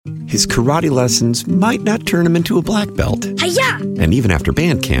his karate lessons might not turn him into a black belt. Hi-ya! And even after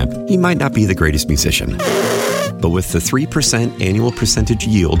band camp, he might not be the greatest musician. But with the 3% annual percentage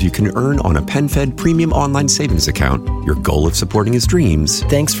yield you can earn on a PenFed premium online savings account, your goal of supporting his dreams...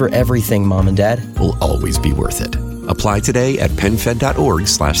 Thanks for everything, Mom and Dad. ...will always be worth it. Apply today at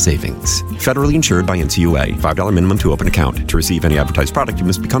PenFed.org/savings. Federally insured by NCUA. $5 minimum to open account. To receive any advertised product, you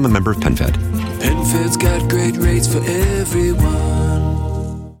must become a member of PenFed. PenFed's got great rates for everyone.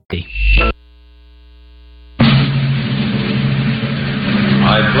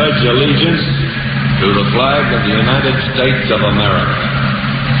 I pledge allegiance to the flag of the United States of America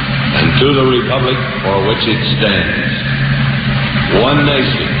and to the republic for which it stands, one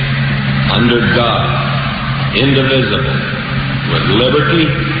nation, under God, indivisible, with liberty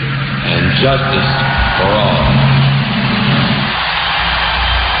and justice for all.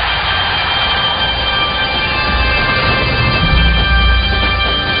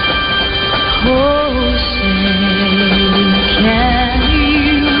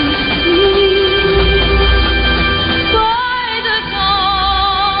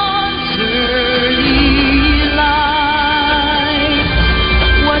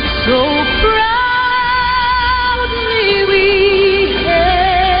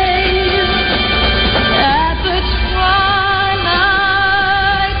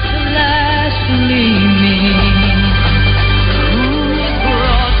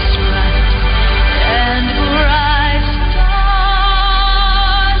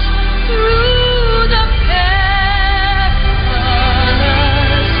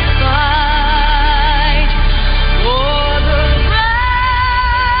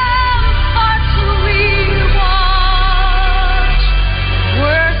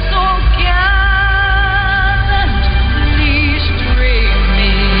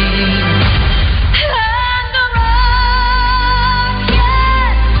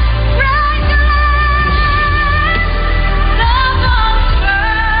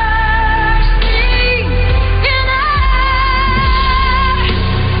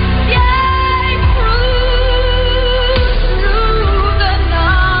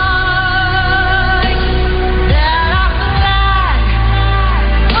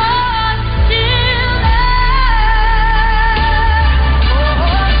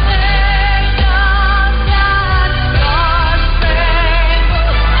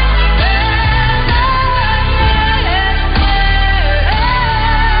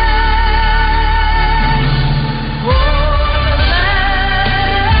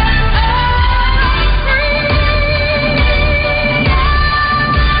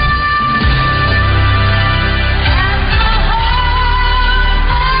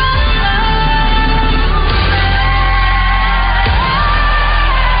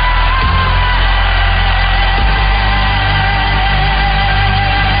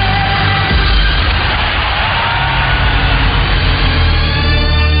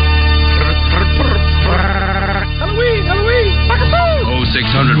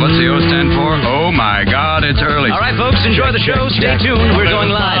 What's the O stand for? Oh, my God, it's early. All right, folks, enjoy the show. Stay tuned. We're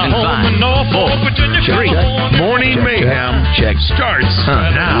going live in 5, 4, 3. Morning Mayhem starts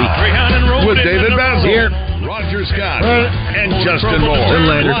now with David Basil, here, Roger Scott, and Justin Moore.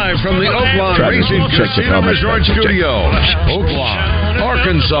 Live from the Oaklawn Racing Casino Resort Studio. Oaklawn,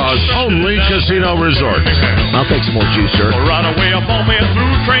 Arkansas's only casino resort. I'll take some more juice, sir. Run away up on me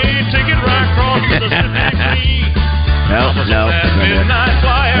through train, take it right across the Mississippi. No. Midnight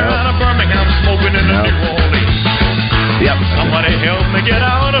flyer out of Birmingham, smoking in the New Orleans. Yep. Somebody help me get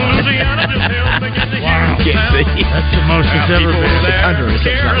out of Louisiana. Just help me get the Wow. Can't see. That's the most it's ever been. Under it.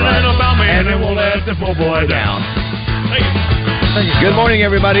 Caring about me, and it won't let the poor boy down. Good morning,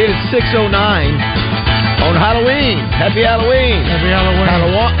 everybody. It's 6:09 on Halloween. Happy Halloween. Happy Halloween.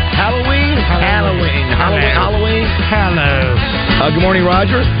 Halloween. Hello. Good morning,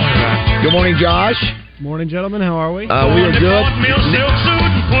 Roger. Good morning, Josh. Morning, gentlemen. How are we? We are good.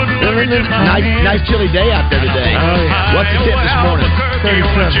 Nice chilly day out there today. Oh, yeah. What's the tip this morning?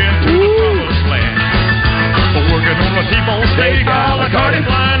 37. Working on the T-bone steak, a la carte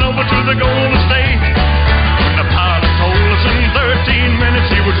flying over to the Golden State. When the pilot told us in 13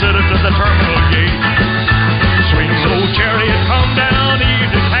 minutes he would set us at the terminal gate. Swing old chariot, come down,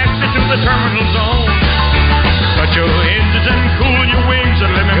 easy taxi to the terminal zone. Cut your engines and cool your wings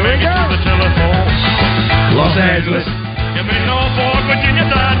and let me make it to the telephone. Los Angeles.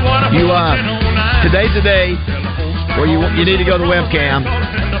 Today's the day where you need to go to the webcam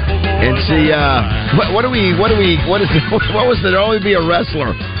and see what was there always be a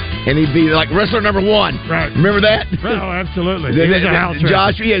wrestler and he'd be like wrestler number 1. Right. Remember that? Oh, absolutely. He was a house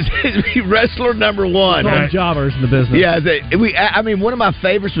Josh, yes, wrestler number 1. Right. Jobbers in the business. Yeah, I mean, one of my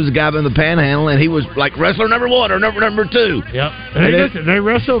favorites was a guy in the Panhandle, and he was like wrestler number 1 or number 2. Yep. They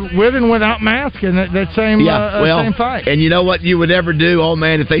wrestled with and without mask in that same same fight. And you know what you would never do, old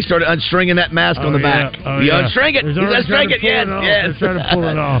man, if they started unstringing that mask on the back. You unstring it. Unstring it. Yes. Try to pull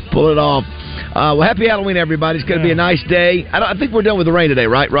it off. Pull it off. Well, happy Halloween, everybody. It's going to be a nice day. I think we're done with the rain today,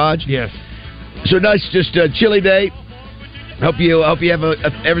 right, Raj? Yes. So nice, just a chilly day. Hope you have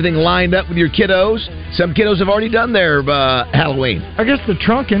everything lined up with your kiddos. Some kiddos have already done their Halloween. I guess the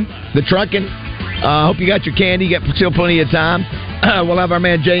trunking. Hope you got your candy. You got still plenty of time. We'll have our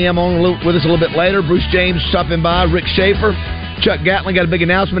man JM on with us a little bit later. Bruce James stopping by. Rick Schaefer. Chuck Gatlin got a big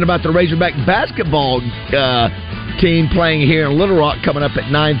announcement about the Razorback basketball team playing here in Little Rock coming up at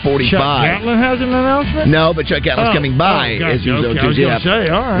 9:45. Chuck Gatlin has an announcement? No, but Chuck Gatlin's coming by. As usual. I was going to say,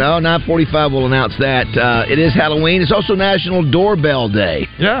 all right. No, 9:45 will announce that. It is Halloween. It's also National Doorbell Day.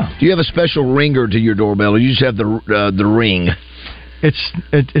 Yeah. Do you have a special ringer to your doorbell, or you just have the ring?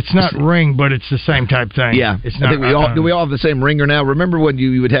 It's not ring, but it's the same type thing. Yeah, it's not. I think we all have the same ringer now. Remember when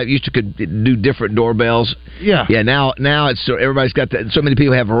you could do different doorbells? Yeah. Yeah. Now it's everybody's got that. So many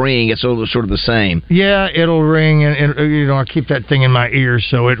people have a ring. It's sort of the same. Yeah, it'll ring, and I keep that thing in my ear,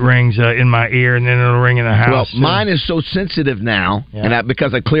 so it rings in my ear, and then it'll ring in the house. Well, mine is so sensitive now, and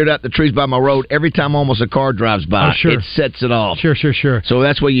because I cleared out the trees by my road, every time almost a car drives by, it sets it off. Sure. So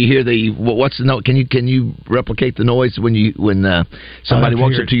that's why you hear what's the note? Can you replicate the noise when somebody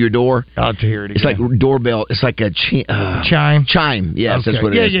walks up to your door? I'll have to hear it again. It's like doorbell. It's like a chime. Chime. Yes, okay. That's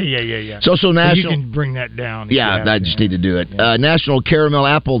what it is. Yeah. It's also National. You can bring that down. Yeah, I just need to do it. Yeah. National Caramel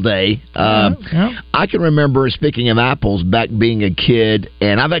Apple Day. I can remember, speaking of apples, back being a kid,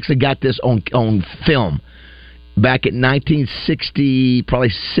 and I've actually got this on film. Back in 1960,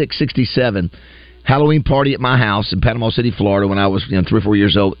 probably 67, Halloween party at my house in Panama City, Florida, when I was 3 or 4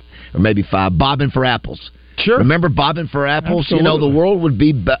 years old, or maybe 5, bobbing for apples. Sure. Remember bobbing for apples? Absolutely. The world would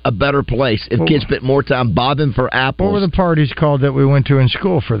be a better place if kids spent more time bobbing for apples. What were the parties called that we went to in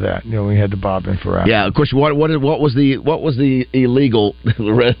school for that? We had to bobbing for apples. Yeah, of course. What was the illegal?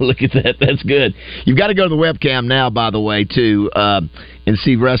 Look at that. That's good. You've got to go to the webcam now, by the way, too, and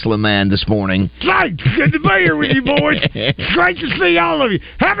see Wrestling Man this morning. Right. Good to be here with you, boys. It's great to see all of you.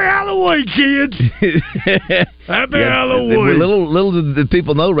 Happy Halloween, kids. Happy Halloween. Little did the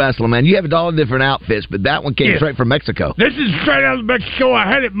people know Wrestling Man. You have all different outfits, but that one came straight from Mexico. This is straight out of Mexico. I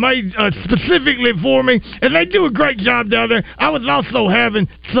had it made specifically for me, and they do a great job down there. I was also having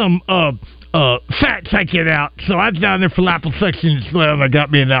some fat taken out, so I was down there for liposuction as well, and I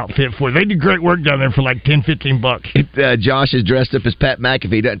got me an outfit for it. They do great work down there for like $10-15. Josh is dressed up as Pat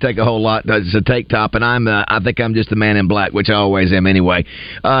McAfee. Doesn't take a whole lot. It's a tank top, and I think I'm just the man in black, which I always am anyway.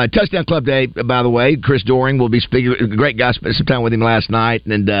 Touchdown Club Day, by the way. Chris Doring will be speaking. A great guy. Spent some time with him last night,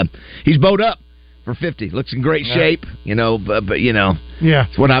 and he's bowed up for 50. Looks in great shape, but yeah,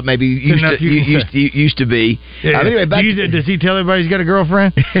 it's what I maybe used to be. Yeah. Anyway, does he tell everybody he's got a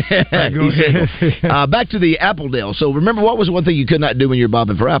girlfriend? Right, go ahead. Back to the apple deal. So remember, what was one thing you could not do when you were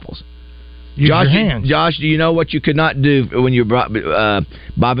bobbing for apples? Use your hands. Josh, do you know what you could not do when you were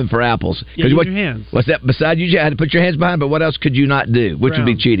bobbing for apples? Use your hands. What's that? Besides, you had to put your hands behind, but what else could you not do? Which would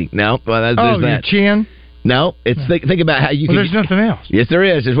be cheating? No. Well, there's that. Your chin? No, it's think about how you can. There's nothing else. Yes, there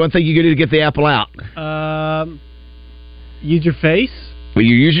is. There's one thing you can do to get the apple out. Use your face. Well,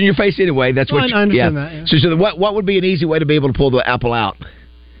 you're using your face anyway. That's what. I understand that. Yeah. So what would be an easy way to be able to pull the apple out?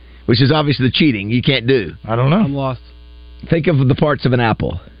 Which is obviously the cheating you can't do. I don't know. I'm lost. Think of the parts of an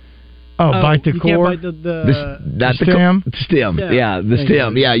apple. Bite the core. Can't bite the stem. The stem. Yeah, the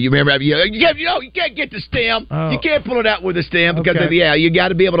stem. Yeah, you remember? You can't get the stem. Oh. You can't pull it out with the stem because you got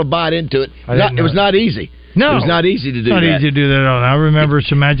to be able to bite into it. It was not easy. No, it was not easy to do. Not that. easy to do that at all. I remember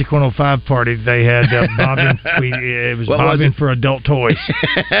some Magic 105 parties. They had bobbing. It was bobbing for adult toys.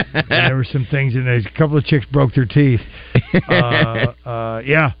 There were some things in there. A couple of chicks broke their teeth.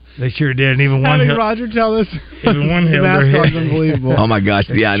 Yeah, they sure did. And even Having Roger tell us. Even one held their head. Unbelievable. Oh my gosh!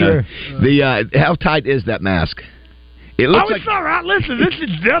 Yeah, I know. How tight is that mask? It looks it's all right. Listen, this is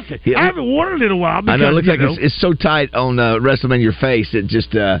nothing. I haven't worn it in a while. Because, I know. It looks like it's so tight on wrestling in your face. It just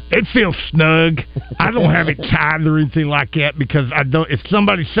it feels snug. I don't have it tied or anything like that because I don't. If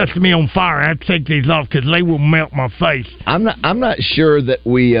somebody sets me on fire, I have to take these off because they will melt my face. I'm not sure that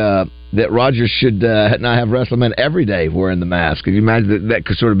we that Rogers should not have WrestleMan every day wearing the mask. Can you imagine that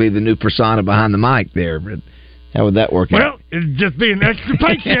could sort of be the new persona behind the mic there? But how would that work out? Well, it'd just be an extra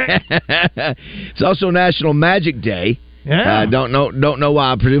paycheck. It's also National Magic Day. Yeah. Don't know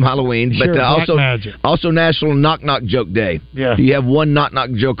why. I presume Halloween, Sure, but also National Knock Knock Joke Day. Yeah. Do you have one knock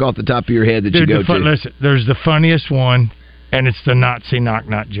knock joke off the top of your head that Dude, you go to? Listen, there's the funniest one, and it's the Nazi knock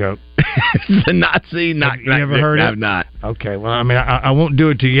knock joke. The Nazi knock knock. You ever heard it? I've not. Okay, well, I mean, I won't do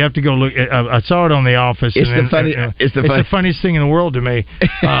it to you. You have to go look. I saw it on The Office. It's the funniest thing in the world to me.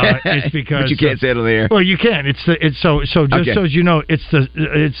 It's because but you can't say it on the air. Well, you can. It's so just okay. so you know, it's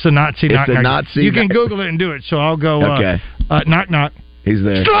the Nazi knock knock. You can Google it and do it. So I'll go. Okay. Knock knock. He's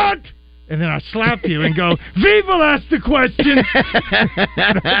there. Slut! And then I slap you and go, Viva asked the question.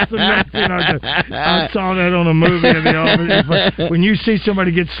 That's the Nazi knock knock. I saw that on a movie in The Office. When you see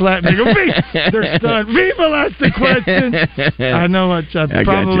somebody get slapped, they go, they're stunned. Viva asked the question. I know it's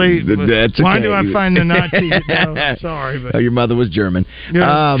probably. That's okay. Why do I find the Nazis? No, sorry, but your mother was German.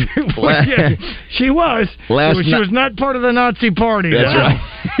 Yeah, she was. She was not part of the Nazi party. That's right.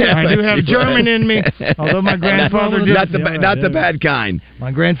 I do have German in me, although my grandfather did. Not the bad kind.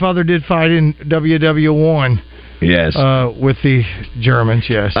 My grandfather did fight in WW1. Yes. With the Germans,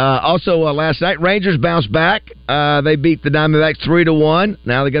 yes. Also, last night, Rangers bounced back. They beat the Diamondbacks 3-1.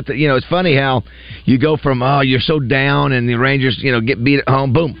 Now they got the. It's funny how you go from you're so down, and the Rangers get beat at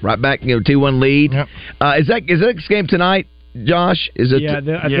home. Boom, right back. 2-1 lead. Yep. Is that this game tonight, Josh? Is it? Yeah,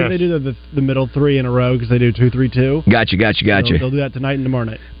 I think they do the middle three in a row because they do 2-3-2. Gotcha. They'll do that tonight and tomorrow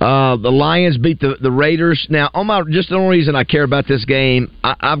night. The Lions beat the Raiders. Now, just the only reason I care about this game,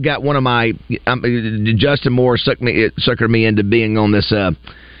 I've got one of my Justin Moore suckered me into being on this.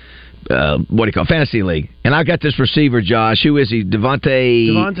 Fantasy league, and I've got this receiver, Josh. Who is he?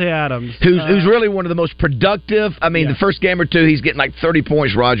 Devontae Adams, who's really one of the most productive. I mean, the first game or two, he's getting like 30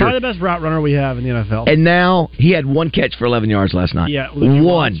 points. Roger, probably the best route runner we have in the NFL. And now he had one catch for 11 yards last night. Yeah,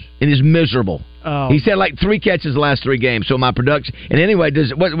 one, and he's miserable. Oh. He's had like 3 catches the last 3 games. So my production. And anyway,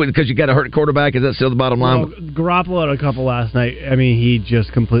 because you got a hurt quarterback? Is that still the bottom line? Well, Garoppolo had a couple last night. I mean, he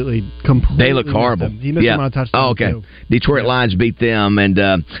just completely. They look horrible. He missed them on a touchdown. Oh, okay. Too. Detroit Lions beat them, and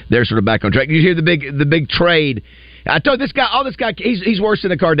they're sort of back on track. You hear the big trade. I told this guy, he's worse than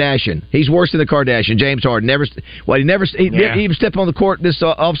the Kardashian. He's worse than the Kardashian. James Harden he even stepped on the court this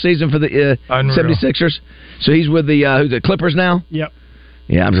offseason for the 76ers. So he's with the Clippers now. Yep.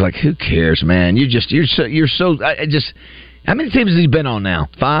 Yeah, I'm just like, who cares, man? You're so. How many teams has he been on now?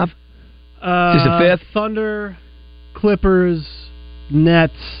 5? Is this the 5th? Thunder, Clippers,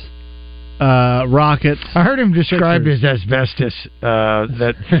 Nets, Rockets. I heard him described as asbestos.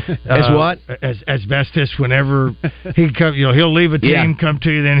 As what? As asbestos. Whenever he come, he'll leave a team, come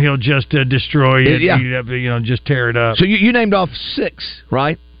to you, then he'll just destroy it. Yeah. Just tear it up. So you named off 6,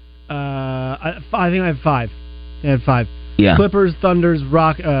 right? I think I have 5. I had 5. Yeah. Clippers, Thunder,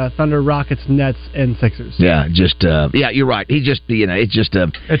 Rockets, Nets, and Sixers. Yeah, you're right. He just, it's just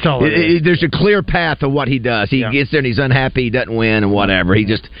it's all there's a clear path of what he does. He gets there and he's unhappy, he doesn't win, and whatever. He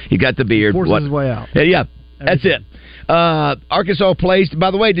got the beard. Forces his way out. Yeah, that's it. Arkansas plays.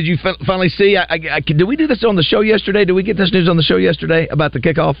 By the way, did you finally see? Did we do this on the show yesterday? Did we get this news on the show yesterday about the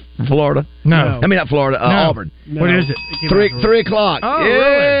kickoff from Florida? No. I mean, not Florida, Auburn. No. What is it? 3 o'clock. Oh, yay!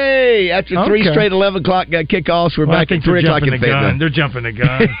 Really? After 3 straight 11 o'clock kickoffs, we're back at 3 o'clock in Fayetteville. They're jumping the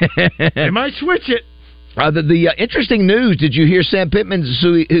gun. They might switch it. The interesting news, did you hear Sam Pittman,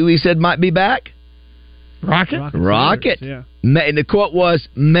 who he said might be back? Rocket. Yeah. And the quote was,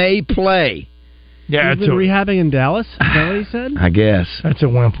 may play. Yeah, he's been rehabbing in Dallas. Is that what he said? I guess that's a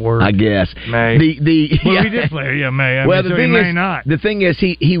wimp word. I guess May. He did play. Yeah, May. The thing is,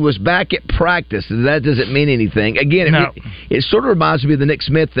 he was back at practice. That doesn't mean anything. Again, it sort of reminds me of the Nick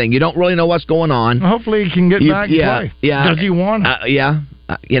Smith thing. You don't really know what's going on. Well, hopefully, he can get back and play. Yeah. Does he want it? Yeah.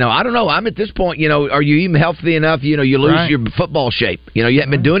 I don't know. I'm at this point. Are you even healthy enough? You lose your football shape. You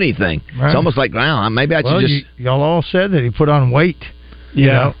haven't been doing anything. Right. It's almost like, wow, maybe I should just. Y'all all said that he put on weight.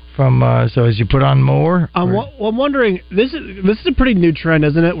 Yeah. So as you put on more? I'm wondering, this is a pretty new trend,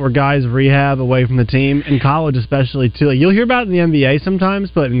 isn't it, where guys rehab away from the team, in college especially, too. Like, you'll hear about it in the NBA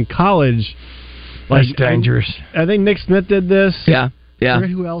sometimes, but in college... That's dangerous. I think Nick Smith did this. Yeah. I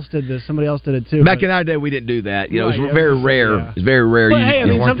forget who else did this. Somebody else did it, too. Back in our day, we didn't do that. It was very rare. Yeah. It's very rare. But hey,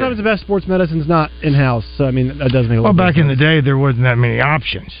 sometimes the best sports medicine's not in-house, so, that does make a lot of back in the day, there wasn't that many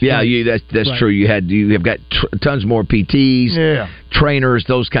options. Yeah, that's right. True. You have got tons more PTs, trainers,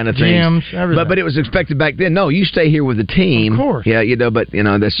 those kind of things. Gyms, everything. But it was expected back then. No, you stay here with the team. Of course. Yeah,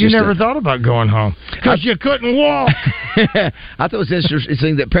 that's just... You never thought about going home because you couldn't walk. I thought it was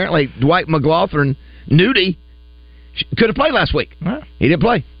interesting that apparently Dwight McLaughlin, Nudie, could have played last week. Huh? He didn't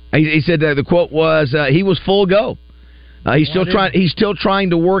play. He said the quote was he was full go. He's still trying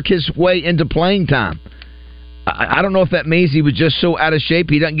to work his way into playing time. I don't know if that means he was just so out of shape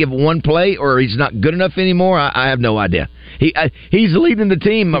he doesn't give one play or he's not good enough anymore. I have no idea. He's leading the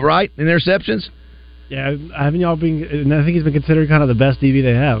team, right, in interceptions? Yeah, haven't y'all been? And I think he's been considered kind of the best DB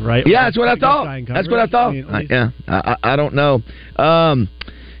they have, right? Yeah, that's what I thought. That's what I thought. I don't know.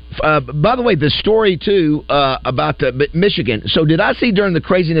 By the way, the story too about Michigan. So did I see during the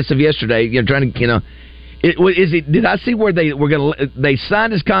craziness of yesterday? Did I see where they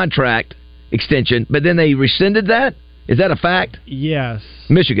signed his contract extension, but then they rescinded that? Is that a fact? Yes.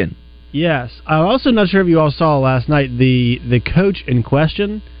 Michigan. Yes. I'm also not sure if you all saw last night the coach in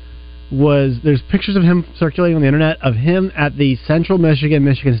question there's pictures of him circulating on the internet of him at the Central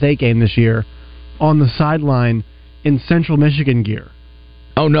Michigan State game this year on the sideline in Central Michigan gear.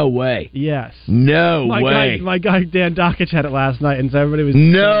 Oh, no way. Yes. No way. My guy Dan Dockich had it last night, and so everybody was...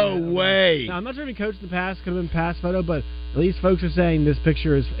 No way. Now, I'm not sure if he coached in the past, could have been past photo, but at least folks are saying this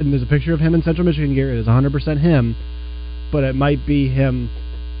picture is... And there's a picture of him in Central Michigan gear. It is 100% him, but it might be him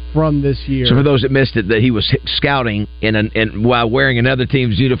from this year. So for those that missed it, that he was scouting while wearing another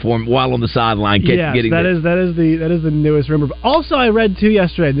team's uniform while on the sideline. Yes, that is the newest rumor. But also, I read, too,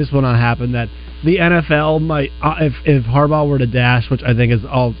 yesterday, and this will not happen, that the NFL might, if Harbaugh were to dash, which I think is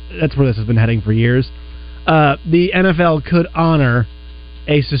that's where this has been heading for years, the NFL could honor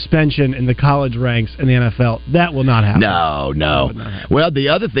a suspension in the college ranks in the NFL. That will not happen. No. Well, the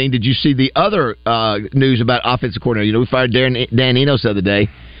other thing, did you see the other news about offensive coordinator? We fired Dan Enos the other day.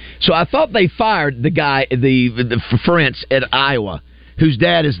 So I thought they fired the guy, the Ferentz at Iowa, whose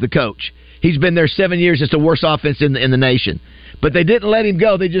dad is the coach. He's been there 7 years. It's the worst offense in the nation. But they didn't let him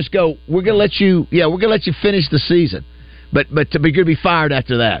go. They just go, we're going to let you finish the season. But to be going to be fired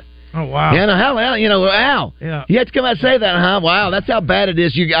after that. Oh, wow. Yeah, no, Al. Yeah. You had to come out and say that, huh? Wow, that's how bad it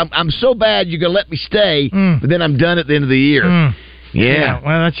is. I'm so bad you're going to let me stay, but then I'm done at the end of the year. Yeah.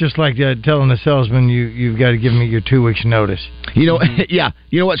 Well, that's just like telling the salesman you've got to give me your 2 weeks notice. Yeah.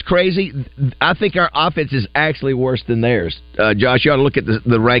 You know what's crazy? I think our offense is actually worse than theirs. Josh, you ought to look at the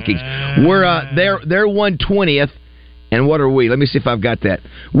rankings. They're 120th. And what are we? Let me see if I've got that.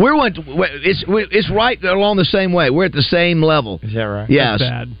 It's right along the same way. We're at the same level. Is that right? Yes. That's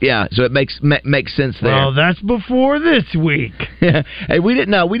bad. Yeah. So it makes sense there. Well, that's before this week. Hey, we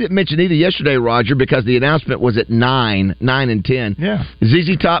didn't mention either yesterday, Roger, because the announcement was at 9 and 10. Yeah.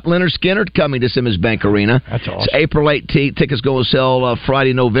 ZZ Top, Leonard Skinner coming to Simmons Bank Arena. That's awesome. It's April 18th. Tickets go on sale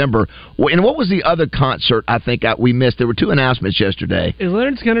Friday, November. And what was the other concert I think we missed? There were 2 announcements yesterday. Is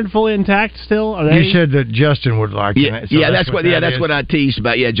Leonard Skinner fully intact still? You said that Justin would like it. So that's what I teased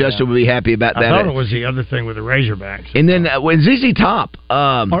about. Yeah, Justin would be happy about that. I thought it was the other thing with the Razorbacks. And then when ZZ Top,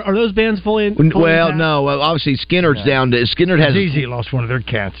 are those bands fully well, intact? no. Obviously, Skinner's down to Skinner has ZZ lost one of their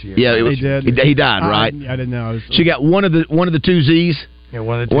cats. Yeah, they did. He died, right? I didn't know. So you got one of the 2 Z's. Yeah,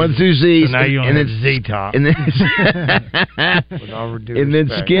 one of the 2 Z's. So now you and have Z Top. And then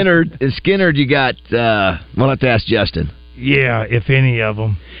Skinner, you got. We'll have to ask Justin. Yeah, if any of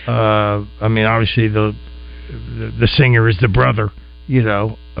them. I mean, obviously the singer is the brother,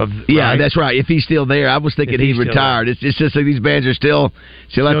 right? That's right. If he's still there, I was thinking he retired. It's just like these bands are still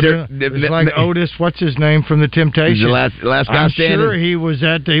out there. It's like Otis, what's his name from the Temptations? The last guy standing. I'm sure he was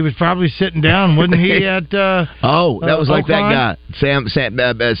probably sitting down, wasn't he? At that was like Oakland? that guy, Sam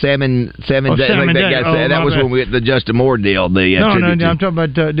and that was when we had the Justin Moore deal. No, I'm talking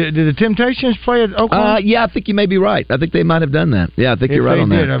about. Did the Temptations play at Oakland? Yeah, I think you may be right. I think they might have done that. Yeah, I think you're right on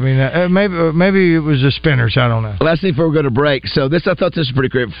that. I mean, maybe it was the Spinners. I don't know. Last thing before we go to break. So I thought this was pretty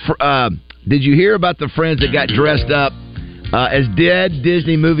great. Did you hear about the friends that got dressed up as dead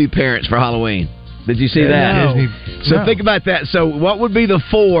Disney movie parents for Halloween? Did you see that? No. Think about that. So what would be the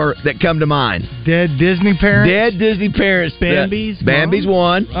 4 that come to mind? Dead Disney parents? Dead Disney parents. Bambi's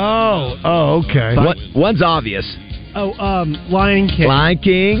one. Oh, okay. One's obvious. Lion King. Lion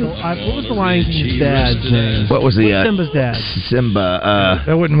King. What was the Lion King's dad's name? What was Simba's dad? Simba.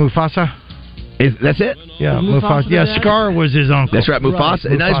 That wasn't Mufasa? That's it? Yeah, Mufasa. Yeah, Scar was his uncle. That's right, Mufasa.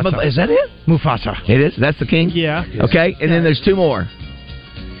 Mufasa. Is that it? Mufasa. It is? That's the king? Yeah. Okay, and then there's 2 more.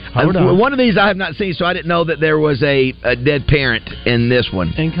 One of these I have not seen, so I didn't know that there was a dead parent in this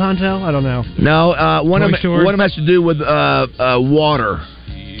one. Encanto? I don't know. No, one of them has to do with water.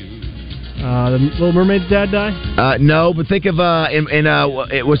 The Little Mermaid's dad die? No, but think of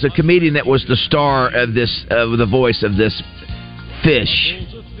it was a comedian that was the star of this, the voice of this fish.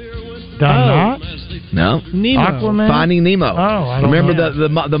 Not? No. Nemo. Aquaman? Finding Nemo. Oh, I don't Remember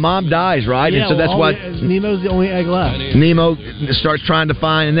know. the mom dies, right? Yeah, and so that's why Nemo's the only egg left. Nemo starts trying to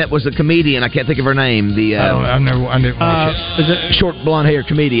find, and that was a comedian. I can't think of her name. I didn't watch it. Is it short blonde hair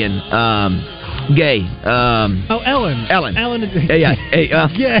comedian? Gay. Ellen. Ellen. Yeah. Hey,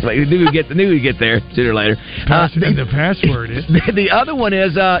 knew we'd get there sooner or later. The password is. The other one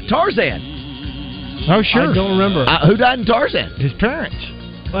is Tarzan. Oh, sure. I don't remember. Who died in Tarzan? His parents.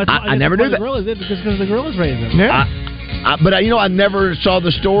 Well, I never knew that. Because the gorillas raised him. Yeah. But I never saw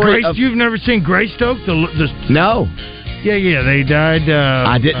the story. You've never seen Greystoke? No. Yeah, they died.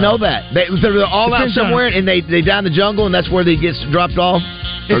 I didn't know that. They're all out somewhere, and they die in the jungle, and that's where they get dropped off.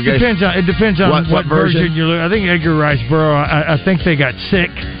 It depends on what version you look. I think Edgar Rice Burroughs. I think they got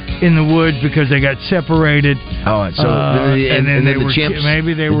sick in the woods because they got separated. Oh, so and then the chimps.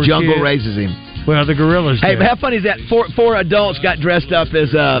 Maybe they were. The jungle kids. raises him. Well, the gorillas. Hey, did. but how funny is that? Four adults got dressed up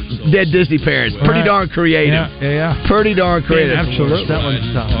as dead Disney parents. Pretty darn creative. Yeah. Pretty darn creative. Yeah, absolutely. That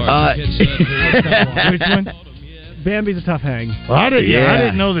one's tough. Which one? Bambi's a tough hang. Well, I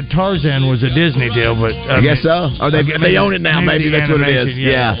didn't know that Tarzan was a Disney deal, but I guess so. Or they own it now. Maybe that's what it is.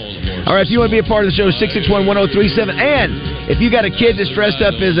 Yeah. All right. If you want to be a part of the show, 661-1037. And if you got a kid that's dressed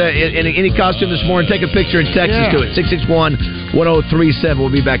up as in any costume this morning, take a picture and text us to it. 661-1037. We'll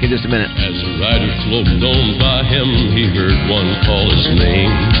be back in just a minute. As a rider sloped on by him, he heard one call his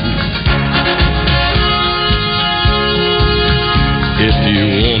name. If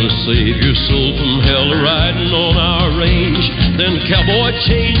you want to save your soul from hell riding on our range, then cowboy,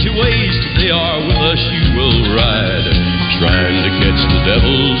 change your ways. Today are with us you will ride, trying to catch the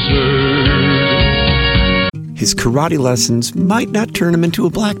devil's herd. His karate lessons might not turn him into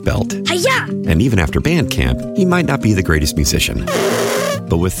a black belt. Hi-ya! And even after band camp, he might not be the greatest musician.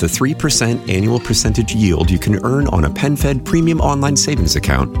 But with the 3% annual percentage yield you can earn on a PenFed premium online savings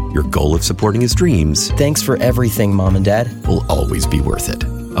account, your goal of supporting his dreams... Thanks for everything, Mom and Dad. ...will always be worth it.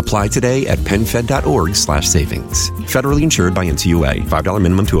 Apply today at PenFed.org/savings. Federally insured by NCUA. $5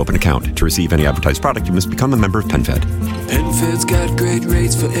 minimum to open account. To receive any advertised product, you must become a member of PenFed. PenFed's got great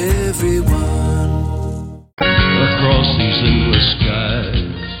rates for everyone. Across these endless skies.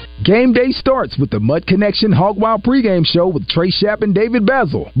 Game day starts with the Mud Connection Hog Wild pregame show with Trey Shapp and David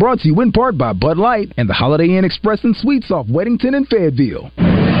Basil. Brought to you in part by Bud Light and the Holiday Inn Express and Suites off Weddington and Fayetteville.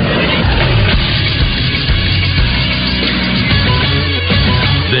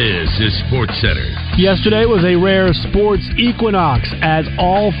 This is Sports Center. Yesterday was a rare sports equinox as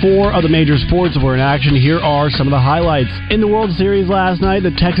all four of the major sports were in action. Here are some of the highlights. In the World Series last night,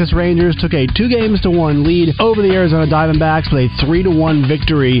 the Texas Rangers took a 2-1 lead over the Arizona Diamondbacks with a 3-1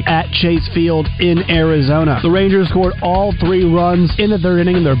 victory at Chase Field in Arizona. The Rangers scored all 3 runs in the third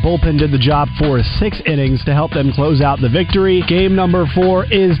inning, and their bullpen did the job for 6 innings to help them close out the victory. Game number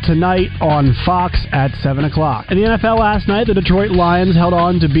 4 is tonight on Fox at 7 o'clock. In the NFL last night, the Detroit Lions held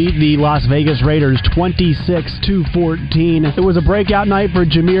on to beat the Las Vegas Raiders 26-14. It was a breakout night for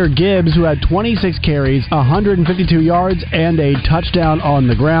Jahmyr Gibbs, who had 26 carries, 152 yards, and a touchdown on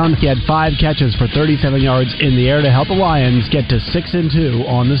the ground. He had 5 catches for 37 yards in the air to help the Lions get to 6-2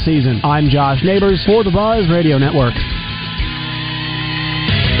 on the season. I'm Josh Neighbors for the Buzz Radio Network.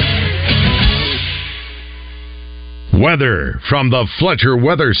 Weather from the Fletcher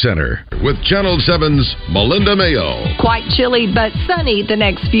Weather Center with Channel 7's Melinda Mayo. Quite chilly but sunny the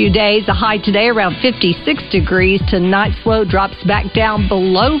next few days. The high today around 56 degrees. Tonight's low drops back down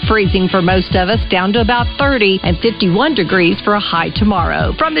below freezing for most of us, down to about 30, and 51 degrees for a high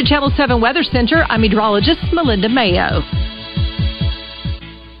tomorrow. From the Channel 7 Weather Center, I'm meteorologist Melinda Mayo.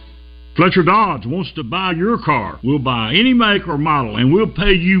 Fletcher Dodge wants to buy your car. We'll buy any make or model, and we'll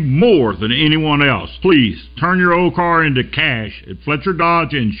pay you more than anyone else. Please, turn your old car into cash at Fletcher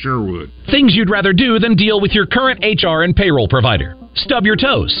Dodge in Sherwood. Things you'd rather do than deal with your current HR and payroll provider. Stub your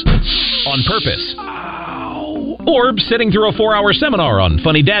toes. On purpose. Ow. Or sitting through a 4-hour seminar on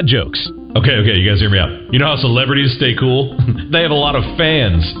funny dad jokes. Okay, you guys hear me out. You know how celebrities stay cool? They have a lot of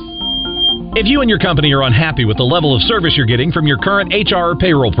fans. If you and your company are unhappy with the level of service you're getting from your current HR or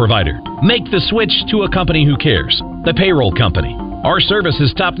payroll provider, make the switch to a company who cares. The Payroll Company. Our service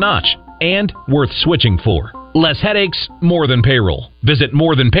is top-notch and worth switching for. Less headaches, more than payroll. Visit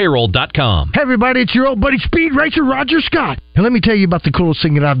morethanpayroll.com. Hey everybody, it's your old buddy Speed Racer Roger Scott. And let me tell you about the coolest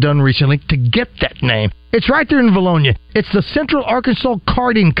thing that I've done recently to get that name. It's right there in Valonia. It's the Central Arkansas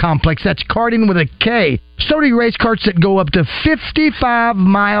Karting Complex. That's karting with a K. Sturdy race karts that go up to 55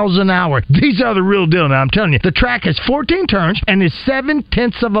 miles an hour. These are the real deal now, I'm telling you. The track has 14 turns and is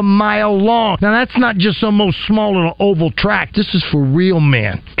 0.7 of a mile long. Now, that's not just some old small little oval track. This is for real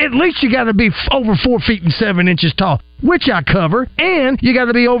men. At least you got to be over 4 feet and 7 inches tall. which I cover, and you got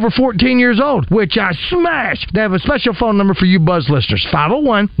to be over 14 years old, which I smash. They have a special phone number for you Buzz listeners,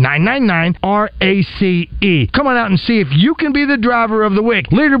 501-999-RACE. Come on out and see if you can be the driver of the week.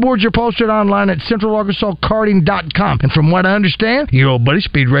 Leaderboards are posted online at CentralArkansasKarting.com. And from what I understand, your old buddy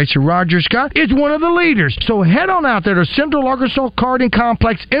Speed Racer Roger Scott is one of the leaders. So head on out there to Central Arkansas Karting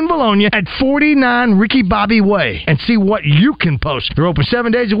Complex in Valonia at 49 Ricky Bobby Way and see what you can post. They're open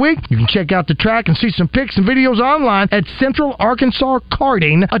 7 days a week. You can check out the track and see some pics and videos online at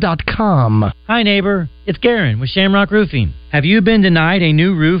CentralArkansasKarting.com. Hi, neighbor. It's Garen with Shamrock Roofing. Have you been denied a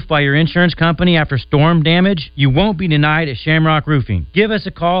new roof by your insurance company after storm damage? You won't be denied at Shamrock Roofing. Give us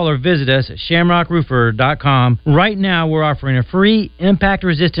a call or visit us at shamrockroofer.com. Right now, we're offering a free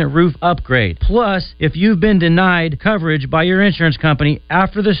impact-resistant roof upgrade. Plus, if you've been denied coverage by your insurance company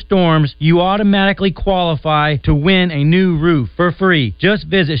after the storms, you automatically qualify to win a new roof for free. Just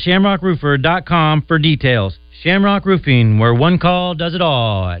visit shamrockroofer.com for details. Shamrock Roofing, where one call does it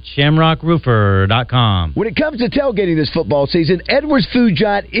all at shamrockroofer.com. When it comes to tailgating this football season, Edwards Food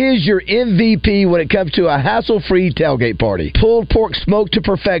Giant is your MVP when it comes to a hassle-free tailgate party. Pulled pork smoked to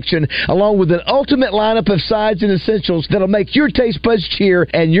perfection, along with an ultimate lineup of sides and essentials that'll make your taste buds cheer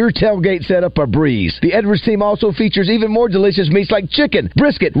and your tailgate setup a breeze. The Edwards team also features even more delicious meats like chicken,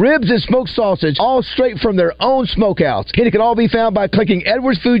 brisket, ribs, and smoked sausage, all straight from their own smokehouse. And it can all be found by clicking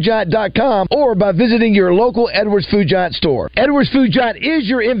edwardsfoodgiant.com or by visiting your local Edwards Food Giant store. Edwards Food Giant is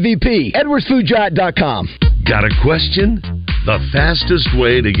your MVP. edwardsfoodgiant.com. Got a question? The fastest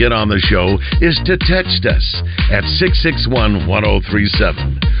way to get on the show is to text us at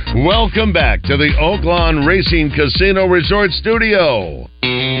 661-1037. Welcome back to the Oaklawn Racing Casino Resort Studio.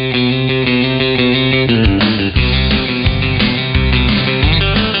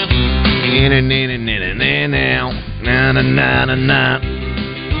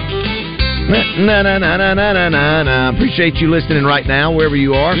 Appreciate you listening right now, wherever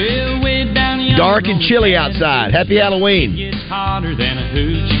you are. Dark and chilly outside. Happy Halloween. I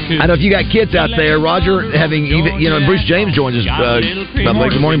know if you got kids out there, Roger, having even, Bruce James joins us.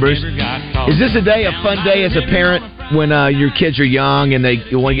 Good morning, Bruce. Is this a fun day as a parent when your kids are young and they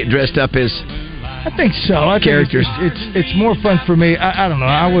want to get dressed up as I think so. Characters. It's more fun for me. I don't know.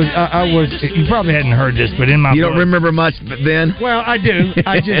 I was. You probably hadn't heard this, but in my you don't remember much then. Well, I do.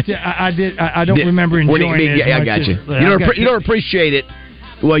 I don't remember enjoying it. Yeah, I got you. You don't appreciate it.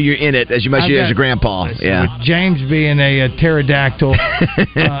 Well, you're in it as much as your grandpa. Yeah. With James being a pterodactyl,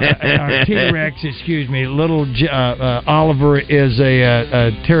 T-Rex, excuse me. Little Oliver is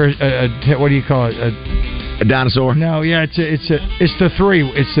what do you call it? A dinosaur? No, yeah, it's the three.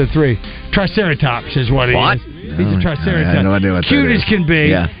 It's the three. Triceratops is what it is. He's a Triceratops. I have no idea what Cute that as can be.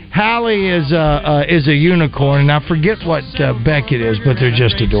 Yeah. Hallie is a unicorn, and I forget what Beckett is, but they're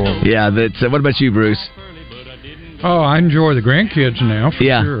just adorable. Yeah. That's. What about you, Bruce? Oh, I enjoy the grandkids now, for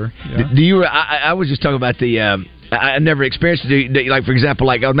sure. Yeah. Do you? I was just talking about the. I never experienced it. Like, for example,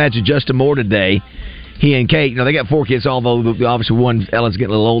 I imagine Justin Moore today. He and Kate, they got 4 kids. Although obviously Ellen's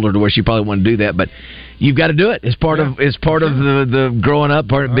getting a little older to where she probably wouldn't do that, but you've got to do it. It's part of the growing up,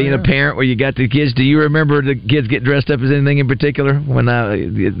 part of being a parent where you got the kids. Do you remember the kids get dressed up as anything in particular? When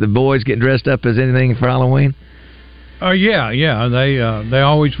the boys get dressed up as anything for Halloween? Yeah. They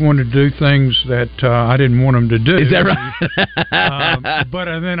always wanted to do things that I didn't want them to do. Is that right? But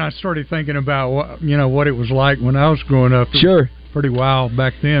then I started thinking about what it was like when I was growing up. Sure. Pretty wild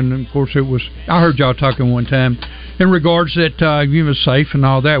back then. And of course, it was. I heard y'all talking one time in regards that you were safe and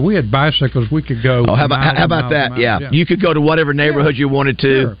all that. We had bicycles. We could go. Oh, how about that? Yeah, you could go to whatever neighborhood you wanted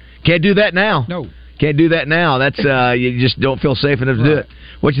to. Sure. Can't do that now. No, can't do that now. That's you just don't feel safe enough to do it.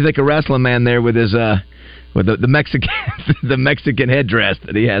 What do you think of Wrestling Man there with his with the Mexican the Mexican headdress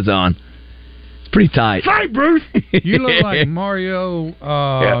that he has on? It's pretty tight. Fight, Bruce. You look like Mario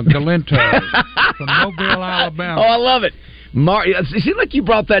Galento from Mobile, Alabama. Oh, I love it. It seemed like you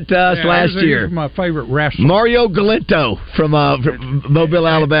brought that to us last year. He was my favorite wrestler. Mario Galento from Mobile,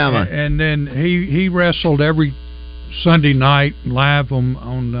 Alabama. And then he wrestled every Sunday night live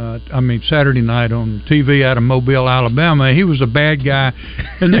on Saturday night on TV out of Mobile, Alabama. He was a bad guy.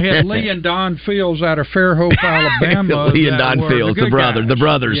 And they had Lee and Don Fields out of Fairhope, Alabama. Lee and Don Fields, the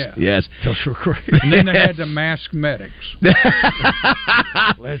brothers. Yeah. Yes. Those were great. And then they had the Masked Medics. The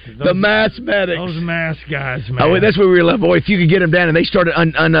Masked Medics. Those masked guys, man. Oh, that's where we were left. Boy, if you could get them down, and they started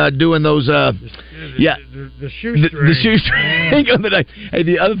doing those. The shoestring. The shoestring. Hey,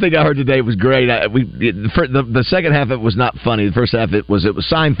 the other thing I heard today was great. The second half of it was not funny. The first half of it was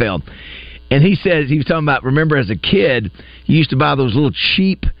Seinfeld, and he was talking about. Remember, as a kid, you used to buy those little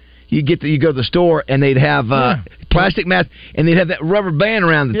cheap, you go to the store and they'd have plastic mask, and they'd have that rubber band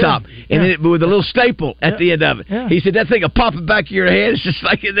around the top, and then with a little staple at the end of it. Yeah. He said that thing will pop it back of your head. It's just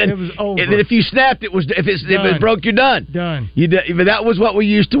like, and then, it was over. And then if you snapped, if it broke, you're done. Done. But that was what we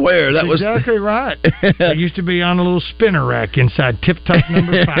used to wear. That was exactly right. I used to be on a little spinner rack inside Tip Top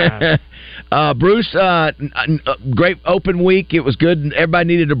number 5. Bruce, great open week. It was good. Everybody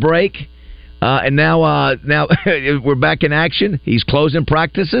needed a break. And now we're back in action. He's closing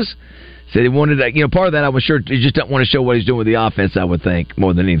practices. Said he wanted to, part of that, I was sure he just doesn't want to show what he's doing with the offense, I would think,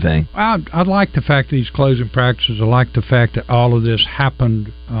 more than anything. I like the fact that he's closing practices. I like the fact that all of this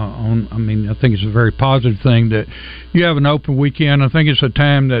happened I think it's a very positive thing that you have an open weekend. I think it's a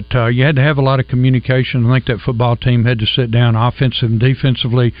time that you had to have a lot of communication. I think that football team had to sit down offensive and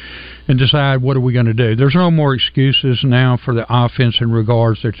defensively and decide what are we going to do. There's no more excuses now for the offense in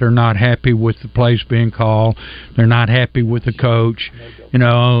regards that they're not happy with the plays being called. They're not happy with the coach.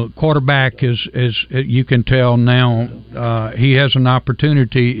 Quarterback is you can tell now he has an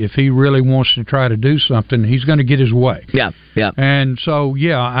opportunity. If he really wants to try to do something, he's going to get his way. Yeah. And so,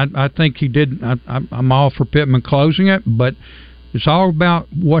 I think he did. I'm all for Pittman closing it, but it's all about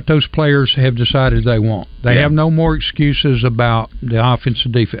what those players have decided they want. They have no more excuses about the offense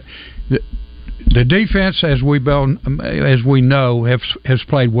and defense. The defense, as we know, has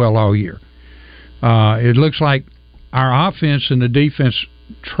played well all year. It looks like our offense and the defense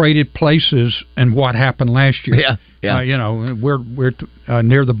traded places and what happened last year. We're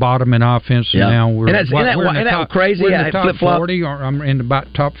near the bottom in offense, and now we're in the top, crazy. We're in the top 40, or I'm in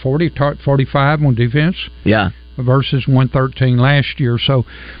about top 40, top 45 on defense. Versus 113 last year. So,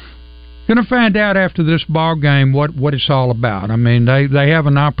 going to find out after this ball game what it's all about. I mean, they have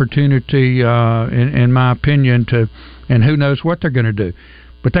an opportunity, in my opinion, and who knows what they're going to do.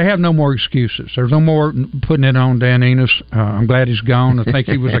 But they have no more excuses. There's no more putting it on Dan Enos. I'm glad he's gone. I think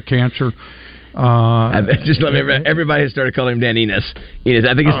he was a cancer. Everybody has started calling him Dan Enos.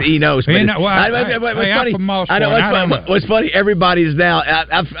 I think it's Enos. What's funny? Everybody's now.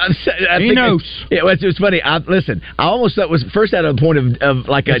 Enos. It's funny. Listen, I almost thought it was first out of the point of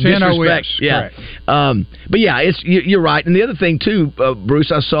like a disrespect. But you're right. And the other thing too,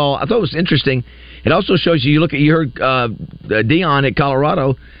 Bruce, I thought it was interesting. It also shows you heard Dion at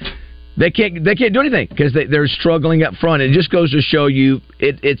Colorado. They can't do anything because they're struggling up front. It just goes to show you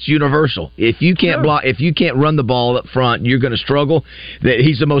it's universal. If you can't block, if you can't run the ball up front, you're going to struggle. That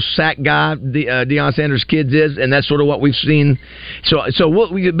he's the most sacked guy Deion Sanders' kids is, and that's sort of what we've seen. So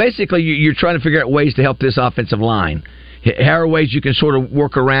basically you're trying to figure out ways to help this offensive line. How are ways you can sort of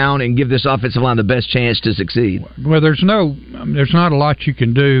work around and give this offensive line the best chance to succeed? Well, there's not a lot you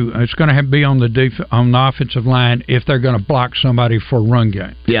can do. It's going to have to be on the offensive line if they're going to block somebody for a run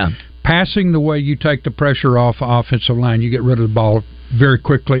game. Yeah. Passing the way you take the pressure off the offensive line, you get rid of the ball very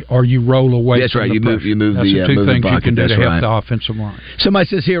quickly, or you roll away. That's right. You move That's the two things you can do to help the offensive line. Somebody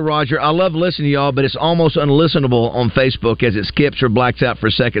says here, Roger, I love listening to y'all, but it's almost unlistenable on Facebook as it skips or blacks out for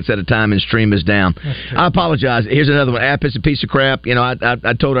seconds at a time and stream is down. I apologize. Here's another one. App is a piece of crap. I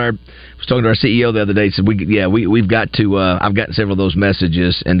was talking to our CEO the other day. Said we've got to. I've gotten several of those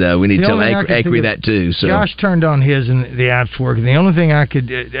messages, and we need to tell Acre that too. So Josh turned on his, and the app's working. The only thing I could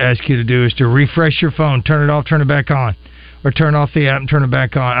ask you to do is to refresh your phone, turn it off, turn it back on. Or turn off the app and turn it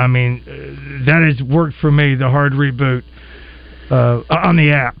back on. I mean, that has worked for me, the hard reboot on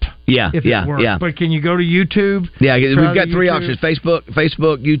the app. If it works. But can you go to YouTube? Yeah, we've got three options: Facebook,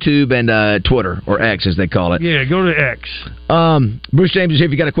 YouTube, and Twitter, or X as they call it. Yeah, go to X. Bruce James is here.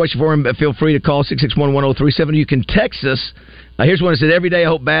 If you got a question for him, feel free to call 661-1037. You can text us. Here's one that said, every day I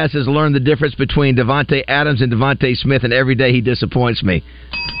hope Bass has learned the difference between Devontae Adams and Devontae Smith, and every day he disappoints me.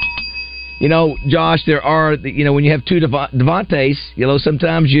 Josh, there are, when you have two Devontaes,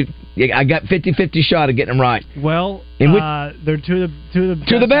 sometimes I got 50-50 shot of getting them right. Well, they're two of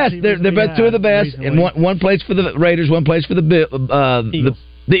the best. They're two of the best, recently. And one plays for the Raiders, one plays for the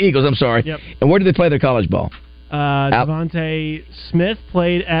Eagles. I'm sorry. Yep. And where do they play their college ball? Devontae Smith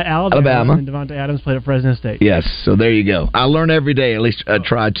played at Alabama, and Devontae Adams played at Fresno State. Yes, so there you go. I learn every day, at least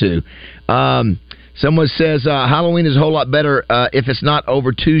try to. Someone says Halloween is a whole lot better if it's not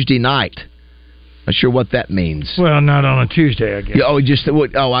over Tuesday night. Not sure what that means. Well, not on a Tuesday, I guess. I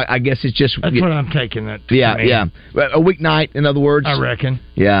guess it's just... That's what I'm taking that to mean. Yeah. A weeknight, in other words. I reckon.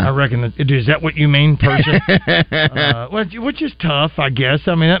 Yeah. I reckon. Is that what you mean, person? Which is tough, I guess.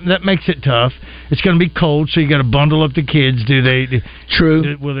 I mean, that makes it tough. It's going to be cold, so you got to bundle up the kids.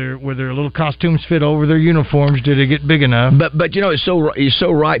 True. Will their little costumes fit over their uniforms? Do they get big enough? But you're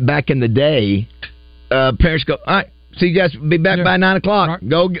so right. Back in the day, parents go, all right, so you guys be back by 9 o'clock. Right.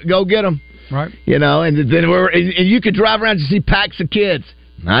 Go get them. Right. And then and you could drive around to see packs of kids.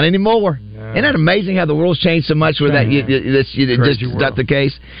 Not anymore. No. Isn't that amazing how the world's changed so much where it's just not the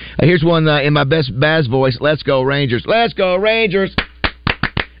case? Here's one in my best Baz voice. Let's go Rangers. Let's go Rangers.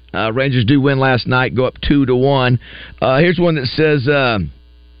 Rangers do win last night, go up 2-1. Here's one that says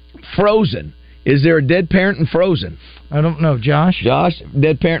Frozen. Is there a dead parent in Frozen? I don't know, Josh. Josh,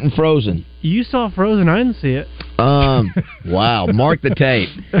 dead parent in Frozen. You saw Frozen. I didn't see it. Wow. Mark the tape.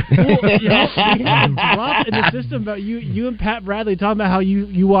 Rob, in the system about you and Pat Bradley talking about how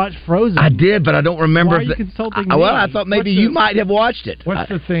you watched Frozen. I did, but I don't remember. Why are you consulting me? Well, I thought maybe you might have watched it. What's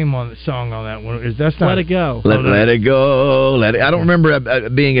the theme on the song on that one? That's not Let It Go. Let It Go. I don't remember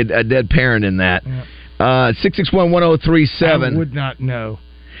being a dead parent in that. 661-1037. I would not know.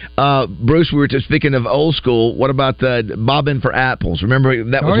 Bruce, we were just speaking of old school. What about the bobbing for apples? Remember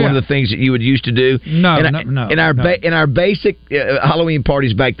that was one of the things that you would used to do. No. In our basic Halloween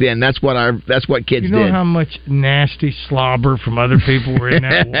parties back then, that's what kids did. You know how much nasty slobber from other people were in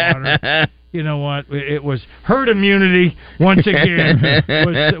that water. You know what? It was herd immunity once again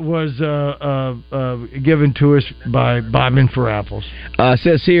was given to us by bobbing for apples.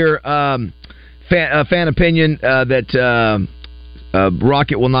 Says here, fan opinion that.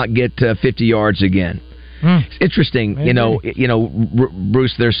 Rocket will not get 50 yards again. It's interesting, maybe.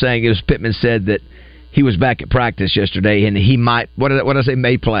 Bruce. They're saying Pittman said that he was back at practice yesterday, and he might. What did I say?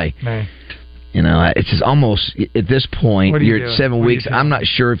 May play. May. It's just almost at this point. You're at 7 weeks. I'm not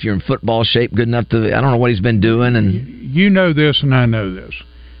sure if you're in football shape good enough to. I don't know what he's been doing, and you know this, and I know this.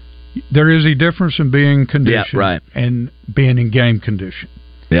 There is a difference in being conditioned and being in game condition.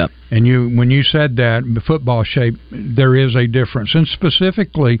 Yeah, and when you said that football shape, there is a difference, and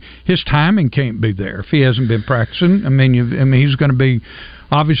specifically his timing can't be there if he hasn't been practicing. I mean, he's going to be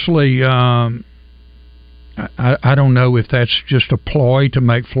obviously. I don't know if that's just a ploy to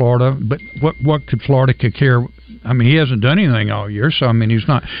make Florida, but what could Florida care? I mean, he hasn't done anything all year, so I mean, he's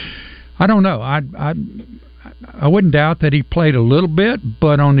not. I don't know. I wouldn't doubt that he played a little bit,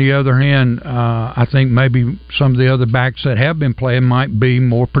 but on the other hand, I think maybe some of the other backs that have been playing might be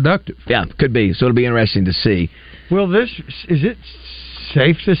more productive. Yeah, could be. So it'll be interesting to see. Well, is it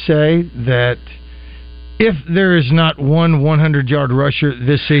safe to say that if there is not one 100-yard rusher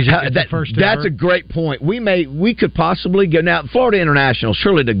this season, that's a great point. We could possibly go now. Florida International,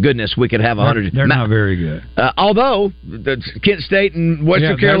 surely to goodness we could have 100. They're not very good. Although Kent State and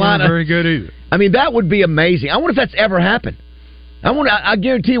Western Carolina, they're not very good either. I mean, that would be amazing. I wonder if that's ever happened. I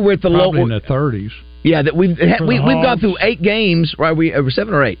guarantee we're at the probably low in the 30s. Yeah, that we've gone through 8 games. Right, we over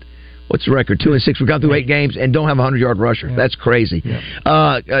 7 or 8. What's the record? 2-6. We've gone through 8 games and don't have a 100-yard rusher. Yeah. That's crazy.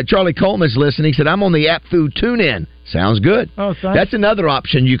 Yeah. Charlie Coleman's listening. He said, "I'm on the app through TuneIn." Sounds good. Oh, thanks. That's another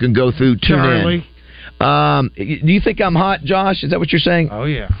option you can go through TuneIn. Charlie. Do you think I'm hot, Josh? Is that what you're saying? Oh,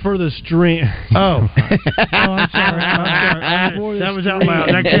 yeah. For the stream. Oh. I'm sorry. That was out loud.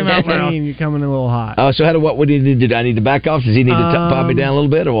 That came out loud. You're coming a little hot. Oh, so what do you need to do? I need to back off? Does he need to pop me down a little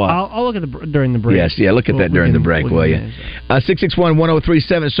bit or what? I'll look at during the break. Yes, yeah, look at that during the break, will you?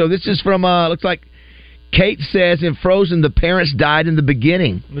 661-1037. So this is from, looks like Kate says in Frozen, the parents died in the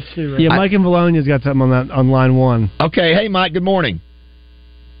beginning. Let's see. Right. Yeah, Mike in Bologna's got something on line 1. Okay, hey, Mike, good morning.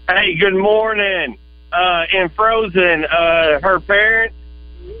 Hey, good morning. In Frozen, her parents,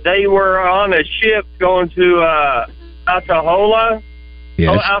 they were on a ship going to Atahola.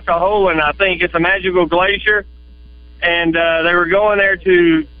 Yes. Atahola, I think it's a magical glacier. And they were going there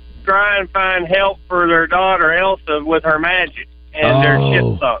to try and find help for their daughter, Elsa, with her magic. And their ship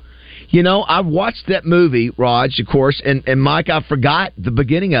sunk. You know, I watched that movie, Raj, of course, and Mike, I forgot the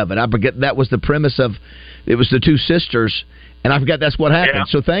beginning of it. I forget that was the premise of, it was the 2 sisters, and I forgot that's what happened. Yeah.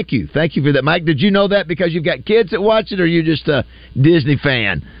 So thank you for that, Mike. Did you know that because you've got kids that watch it, or are you just a Disney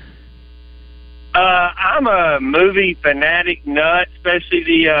fan? I'm a movie fanatic nut, especially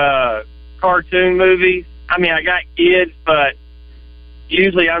the cartoon movies. I mean, I got kids, but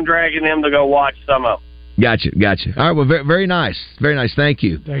usually I'm dragging them to go watch some of them. Gotcha. All right, well, very, very nice. Very nice. Thank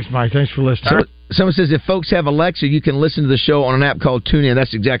you. Thanks, Mike. Thanks for listening. Someone says if folks have Alexa, you can listen to the show on an app called TuneIn.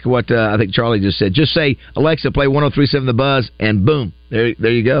 That's exactly what I think Charlie just said. Just say, Alexa, play 103.7 The Buzz, and boom, there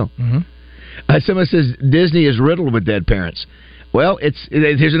you go. Mm-hmm. Someone says Disney is riddled with dead parents. Well,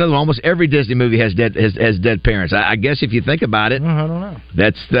 here's another one. Almost every Disney movie has dead parents. I guess if you think about it, I don't know.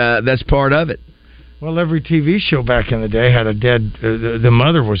 That's part of it. Well, every TV show back in the day had a dead. The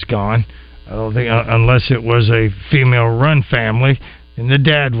mother was gone. I don't think unless it was a female-run family, and the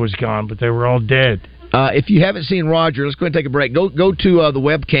dad was gone, but they were all dead. If you haven't seen Roger, let's go ahead and take a break. Go to the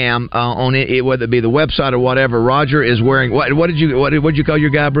webcam on it, whether it be the website or whatever. Roger is wearing what did you call your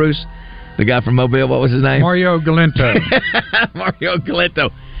guy, Bruce? The guy from Mobile, what was his name? Mario Galento. Mario Galento.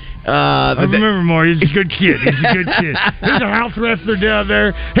 I remember more. He's a good kid. He's a house wrestler down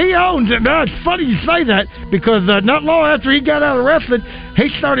there. He owns it. Now, it's funny you say that because not long after he got out of wrestling, he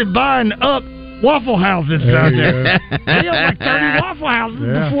started buying up Waffle Houses down there. He owned like 30 Waffle Houses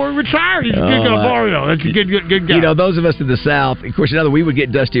before he retired. He's a good guy, Mario. That's a good guy. You know, those of us in the South, of course, we would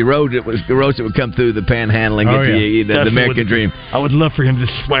get Dusty Rhodes. It was the roads that would come through the panhandling, the American Dream. I would love for him to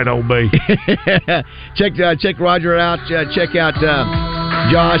sweat Old Bay. Check Roger out. Check out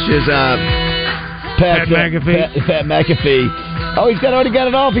Josh's Pat McAfee. Pat McAfee. Oh, he's already got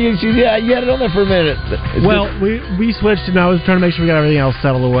it off. You had it on there for a minute. We switched, and I was trying to make sure we got everything else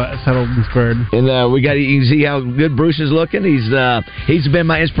settled and squared. And you can see how good Bruce is looking. He's been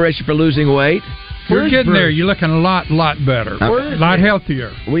my inspiration for losing weight. You're getting there. You're looking a lot better. A lot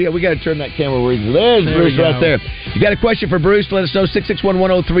healthier. We got to turn that camera where there's Bruce right there. You got a question for Bruce? Let us know.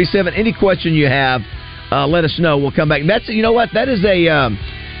 661-1037. Any question you have, let us know. We'll come back. You know what? That is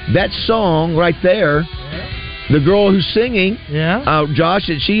that song right there. The girl who's singing, Josh,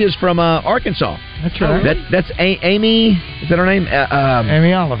 she is from Arkansas. That's right. That's Amy. Is that her name?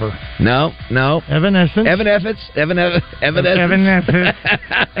 Amy Oliver. No. Evanescence. Evanescence.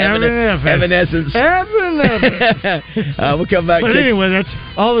 We'll come back. But anyway, that's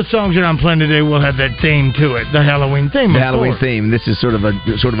all the songs that I'm playing today will have that theme to it, the Halloween theme. The Halloween theme. This is sort of a.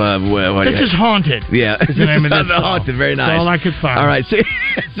 This is Haunted. Yeah, is the name of this song. Haunted. Very nice. That's all I could find. All right,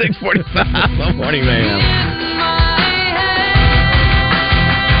 6:45. Morning, Mayhem.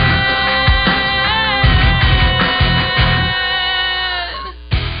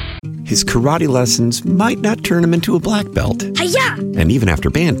 His karate lessons might not turn him into a black belt. Hi-ya! And even after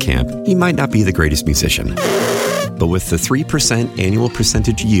band camp, he might not be the greatest musician. But with the 3% annual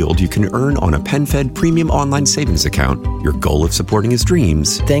percentage yield you can earn on a PenFed premium online savings account, your goal of supporting his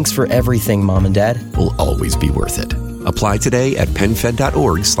dreams... Thanks for everything, Mom and Dad. ...will always be worth it. Apply today at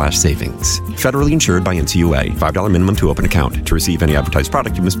PenFed.org/savings. Federally insured by NCUA. $5 minimum to open account. To receive any advertised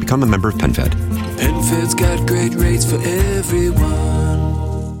product, you must become a member of PenFed. PenFed's got great rates for everyone.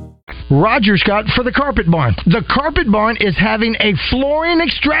 Roger Scott for the Carpet Barn. The Carpet Barn is having a flooring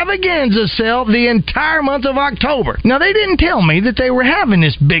extravaganza sale the entire month of October. Now, they didn't tell me that they were having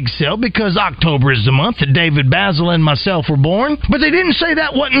this big sale because October is the month that David Basil and myself were born, but they didn't say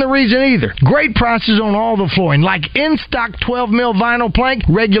that wasn't the reason either. Great prices on all the flooring, like in-stock 12-mil vinyl plank,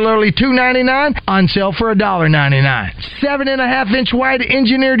 regularly $2.99, on sale for $1.99. 7.5-inch wide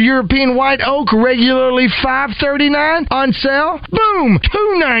engineered European white oak, regularly $5.39, on sale, boom,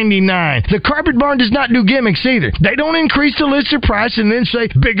 $2.99. The Carpet Barn does not do gimmicks either. They don't increase the listed price and then say,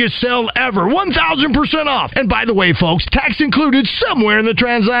 biggest sale ever, 1,000% off. And by the way, folks, tax included somewhere in the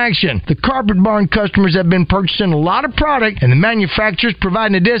transaction. The Carpet Barn customers have been purchasing a lot of product, and the manufacturer's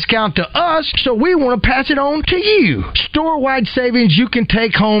providing a discount to us, so we want to pass it on to you. Store-wide savings you can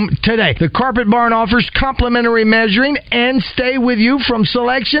take home today. The Carpet Barn offers complimentary measuring and stay with you from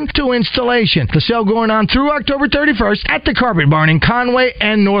selection to installation. The sale going on through October 31st at the Carpet Barn in Conway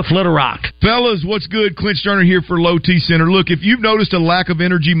and North Little Rock. Fellas, what's good? Clint Sterner here for Low T Center. Look, if you've noticed a lack of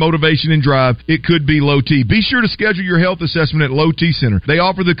energy, motivation, and drive, it could be low T. Be sure to schedule your health assessment at Low T Center. They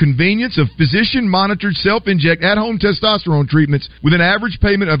offer the convenience of physician-monitored self-inject at-home testosterone treatments with an average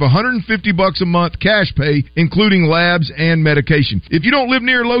payment of $150 a month cash pay, including labs and medication. If you don't live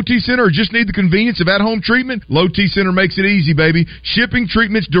near Low T Center or just need the convenience of at-home treatment, Low T Center makes it easy, baby. Shipping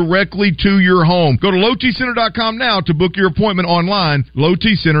treatments directly to your home. Go to lowtcenter.com now to book your appointment online. Low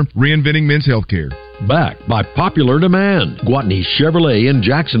T Center, reinventing men's healthcare. Back by popular demand, Gwatney Chevrolet in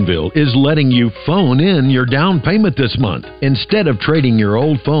Jacksonville is letting you phone in your down payment this month. Instead of trading your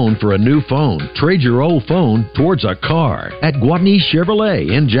old phone for a new phone, trade your old phone towards a car at Gwatney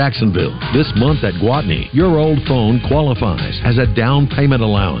Chevrolet in Jacksonville. This month at Gwatney, your old phone qualifies as a down payment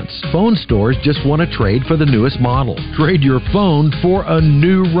allowance. Phone stores just want to trade for the newest model. Trade your phone for a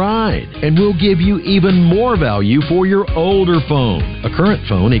new ride, and we'll give you even more value for your older phone. A current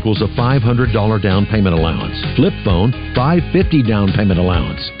phone equals a $500 down payment allowance. Flip phone, $550 down payment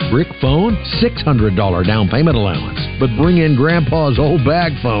allowance. Brick phone, $600 down payment allowance. But bring in Grandpa's old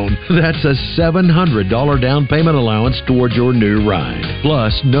bag phone, that's a $700 down payment allowance towards your new ride.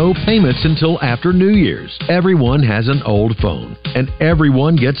 Plus, no payments until after New Year's. Everyone has an old phone, and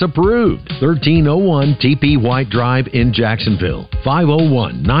everyone gets approved. 1301 TP White Drive in Jacksonville.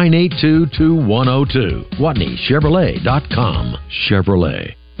 501-982-2102. WatneyChevrolet.com.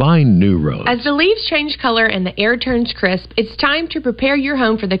 Chevrolet. Find new roads. As the leaves change color and the air turns crisp, it's time to prepare your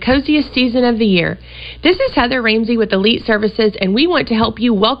home for the coziest season of the year. This is Heather Ramsey with Elite Services, and we want to help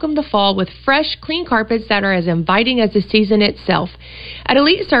you welcome the fall with fresh, clean carpets that are as inviting as the season itself. At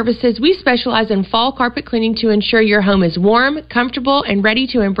Elite Services, we specialize in fall carpet cleaning to ensure your home is warm, comfortable, and ready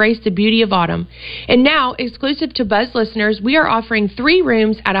to embrace the beauty of autumn. And now, exclusive to Buzz listeners, we are offering 3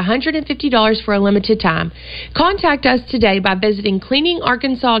 rooms at $150 for a limited time. Contact us today by visiting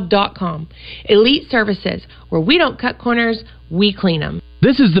cleaningarkansas.com. Elite Services, where we don't cut corners, we clean them.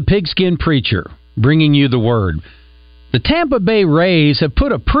 This is the Pigskin Preacher, bringing you the word. The Tampa Bay Rays have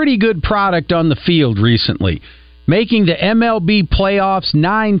put a pretty good product on the field recently, making the MLB playoffs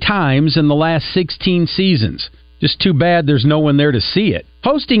 9 times in the last 16 seasons. Just too bad there's no one there to see it.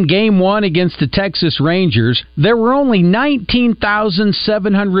 Hosting Game 1 against the Texas Rangers, there were only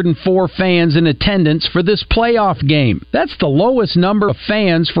 19,704 fans in attendance for this playoff game. That's the lowest number of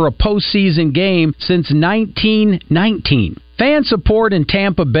fans for a postseason game since 1919. Fan support in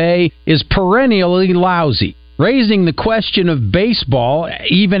Tampa Bay is perennially lousy, raising the question of baseball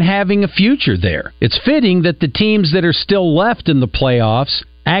even having a future there. It's fitting that the teams that are still left in the playoffs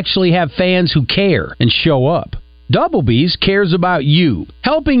actually have fans who care and show up. Doublebees cares about you,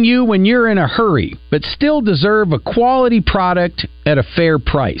 helping you when you're in a hurry, but still deserve a quality product at a fair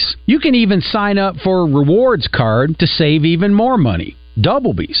price. You can even sign up for a rewards card to save even more money.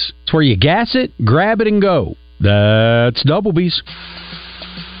 Doublebees. It's where you gas it, grab it, and go. That's Doublebees.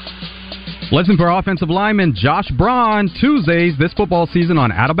 Listen for offensive lineman Josh Braun Tuesdays this football season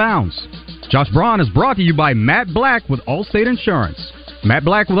on Out of Bounds. Josh Braun is brought to you by Matt Black with Allstate Insurance. Matt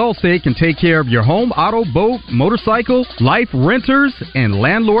Black with Allstate can take care of your home, auto, boat, motorcycle, life, renters, and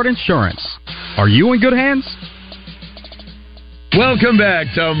landlord insurance. Are you in good hands? Welcome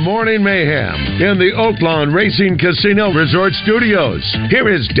back to Morning Mayhem in the Oaklawn Racing Casino Resort Studios. Here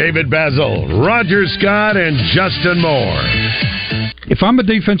is David Basil, Roger Scott, and Justin Moore. If I'm a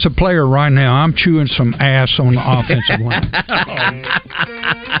defensive player right now, I'm chewing some ass on the offensive line.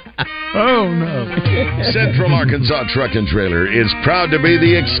 Oh, no. Central Arkansas Truck and Trailer is proud to be the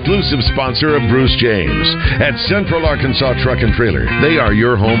exclusive sponsor of Bruce James. At Central Arkansas Truck and Trailer, they are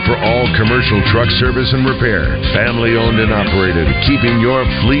your home for all commercial truck service and repair. Family owned and operated, keeping your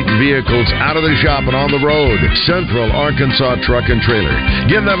fleet vehicles out of the shop and on the road. Central Arkansas Truck and Trailer.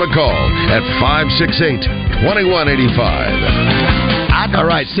 Give them a call at 568-2185. All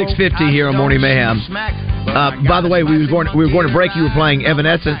right, 6:50 here on Morning Mayhem. By the way, we were going to break. You were playing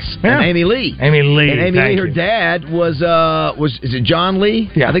Evanescence and Amy Lee. Amy Lee. And Amy Lee, her dad was is it John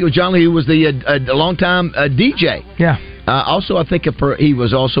Lee? Yeah. I think it was John Lee who was the a longtime DJ. Yeah. Also, I think he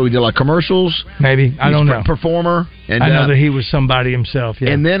did like commercials. Maybe I don't know. Performer. And I know that he was somebody himself.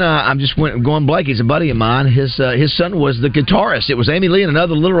 Yeah. And then I'm just going blank. He's a buddy of mine. His son was the guitarist. It was Amy Lee and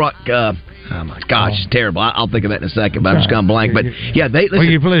another Little Rock. Oh my gosh, it's terrible. I'll think of that in a second, but I'm just going blank. But yeah,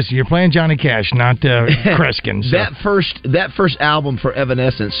 listen, you're playing Johnny Cash, not Kreskin. So. That first album for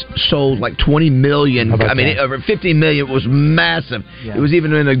Evanescence sold like 20 million. Over 50 million. It was massive. Yeah. It was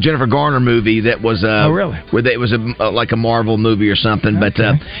even in a Jennifer Garner movie that was. Really? Where it was like a Marvel movie or something. Okay.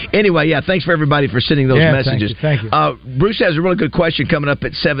 But anyway, yeah. Thanks for everybody for sending those messages. Thank you. Bruce has a really good question coming up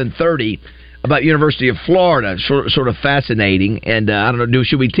at 7:30. About University of Florida, sort of fascinating, and I don't know.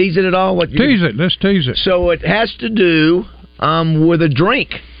 Should we tease it at all? Let's tease it. So it has to do with a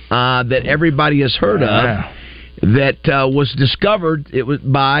drink that everybody has heard of that was discovered. It was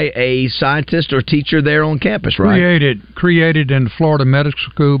by a scientist or teacher there on campus, right? Created in Florida Medical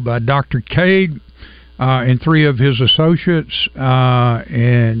School by Dr. Cade and 3 of his associates,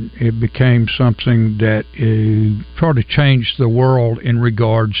 and it became something that sort of changed the world in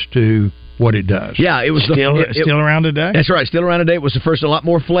regards to what it does. Yeah, it was still around today. That's right, still around today. It was the first, a lot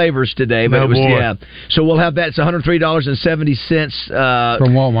more flavors today, but So we'll have that. It's $103.70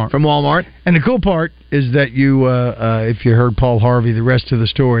 from Walmart. And the cool part is that you, if you heard Paul Harvey, the rest of the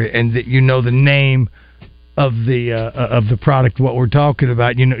story, and that you know the name of the product, what we're talking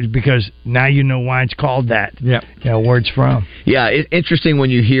about, because now you know why it's called that. Yeah, where it's from. Yeah, it's interesting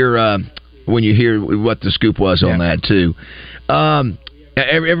when you hear what the scoop was on that too.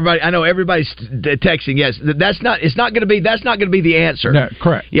 Everybody, I know everybody's texting. Yes, that's not going to be the answer. No,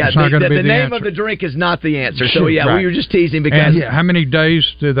 correct. Yeah, the name of the drink is not the answer. So we were just teasing because. And how many days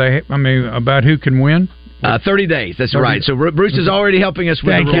do they? About who can win? 30 days. That's 30 right. Days. So Bruce is already helping us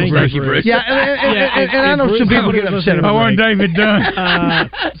with the rules. Thank you, Bruce. Yeah, and I know some people get upset. I want David done.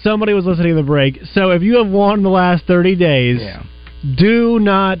 Somebody was listening to the break. So if you have won the last 30 days, do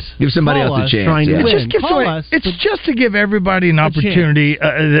not give somebody call else a chance. Trying to win. It's just to give everybody an opportunity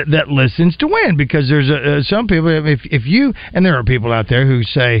that listens to win, because there's some people, if you, and there are people out there who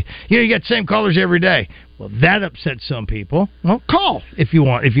say, you got the same callers every day. Well, that upsets some people. Well, call if you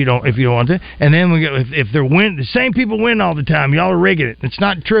want. If you don't want to. And then if they're the same people win all the time. Y'all are rigging it. It's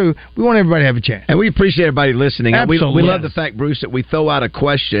not true. We want everybody to have a chance. And we appreciate everybody listening. Absolutely. We love the fact, Bruce, that we throw out a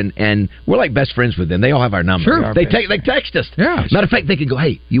question and we're like best friends with them. They all have our number. Sure. They text us. Yeah. Matter of fact, they can go,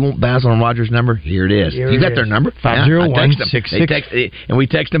 hey, you want Basil and Roger's number? Here it is. You got their number? 501-66. And we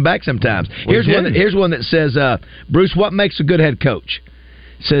text them back sometimes. Here's one that says, Bruce, what makes a good head coach?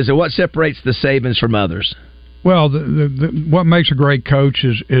 Says, what separates the Sabans from others? Well, what makes a great coach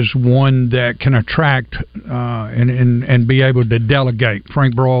is one that can attract and be able to delegate.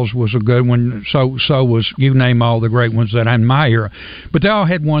 Frank Broyles was a good one. So was, you name all the great ones that in my era. But they all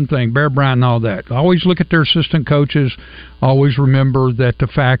had one thing, Bear Bryant and all that. Always look at their assistant coaches. Always remember that the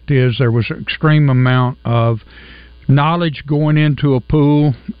fact is there was an extreme amount of knowledge going into a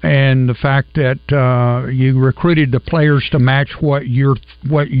pool, and the fact that you recruited the players to match what you're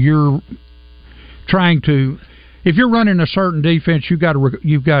trying to. If you're running a certain defense, you've got to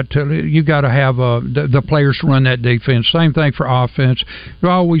have the players to run that defense. Same thing for offense.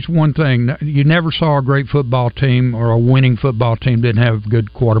 There's always one thing: you never saw a great football team or a winning football team didn't have a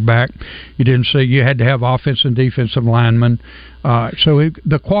good quarterback. You didn't see you had to have offensive and defensive linemen.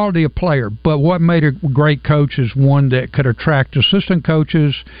 The quality of player. But what made a great coach is one that could attract assistant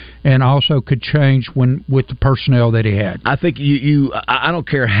coaches and also could change with the personnel that he had. I think I don't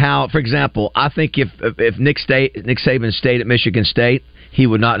care how. For example, I think if Nick Saban stayed at Michigan State, he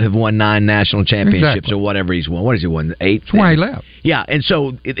would not have won 9 national championships or whatever he's won. What has he won? 8? That's why he left. Yeah, and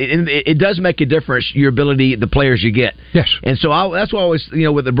so it does make a difference, your ability, the players you get. Yes. And so that's why I always,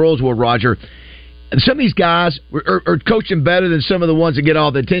 with the Broyles World, Roger, some of these guys are coaching better than some of the ones that get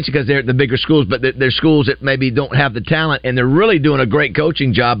all the attention because they're at the bigger schools, but they're schools that maybe don't have the talent, and they're really doing a great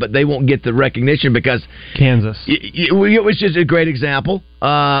coaching job, but they won't get the recognition because Kansas, which is a great example,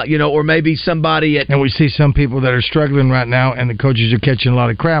 or maybe somebody at. And we see some people that are struggling right now, and the coaches are catching a lot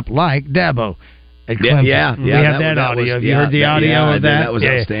of crap, like Dabo. Yeah. We have that audio. Have you heard the audio of that? That was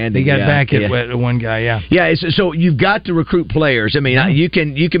outstanding. He got back at one guy. Yeah. So you've got to recruit players. I mean, you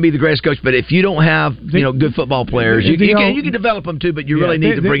can be the greatest coach, but if you don't have good football players, you can develop them too. But you really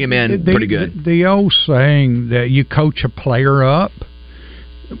need to bring them in pretty good. The old saying that you coach a player up.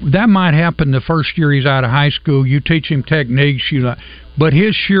 That might happen the first year he's out of high school. You teach him techniques, but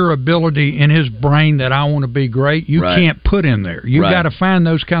his sheer ability in his brain that I want to be great, you can't put in there. You got to find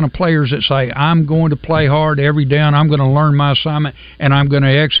those kind of players that say, I'm going to play hard every down, I'm going to learn my assignment, and I'm going to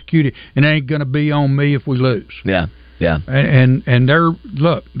execute it, and it ain't going to be on me if we lose. Yeah. And they're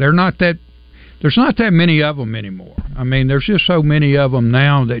not that. There's not that many of them anymore. I mean, there's just so many of them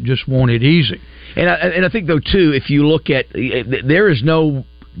now that just want it easy. And I think, though, too, if you look at, there is no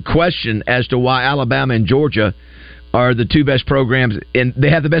question as to why Alabama and Georgia are the 2 best programs, and they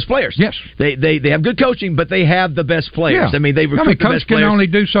have the best players. Yes, they have good coaching, but they have the best players. Yeah. I mean, they recruit the best players. Can only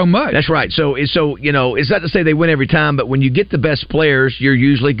do so much. That's right. So it's not to say they win every time, but when you get the best players, you're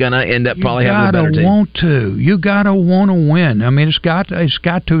usually going to end up probably having a better team. You gotta want to win. I mean, it's got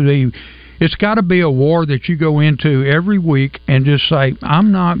to be a war that you go into every week and just say,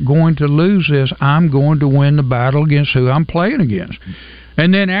 I'm not going to lose this. I'm going to win the battle against who I'm playing against.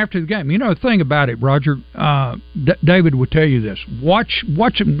 And then after the game, the thing about it, Roger, David would tell you this. Watch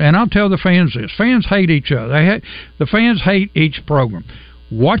them, and I'll tell the fans this. Fans hate each other. The fans hate each program.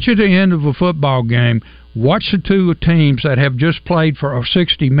 Watch at the end of a football game. Watch the 2 teams that have just played for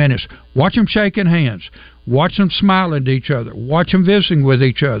 60 minutes. Watch them shaking hands. Watch them smiling at each other. Watch them visiting with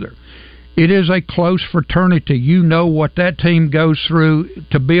each other. It is a close fraternity. You know what that team goes through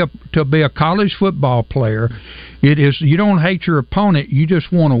to be a college football player. It is, you don't hate your opponent, you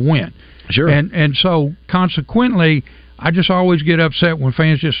just want to win. Sure. And so consequently, I just always get upset when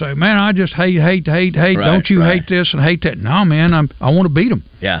fans just say, "Man, I just hate. Right, don't you hate this and hate that?" No, man, I want to beat them.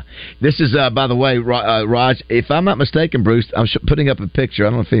 Yeah. This is, by the way, Raj, if I'm not mistaken, Bruce, I'm putting up a picture. I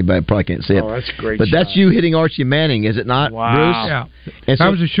don't know if anybody probably can't see it. Oh, that's a great But shot. That's you hitting Archie Manning, is it not, wow. Bruce? Yeah. And so,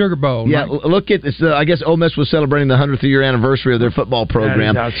 that was a Sugar Bowl. Yeah, right? Look at this. I guess Ole Miss was celebrating the 100th year anniversary of their football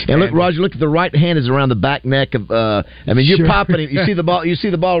program. And look, Roger, look at the right hand is around the back neck of. You're popping it. You see the ball. You see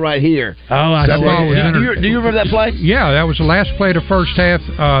the ball right here. Oh, I see. Do you remember that play? Yeah, that was the last play of the first half.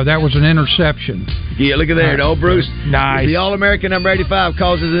 That was an interception. Yeah, look at there. No, Bruce. Nice. The All-American number 85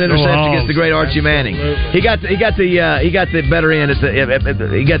 causes an interception against the great Archie Manning. He got the better end.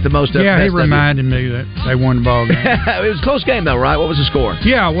 He got the most. Yeah, he reminded me that they won the ball game. It was a close game though, right? What was the score?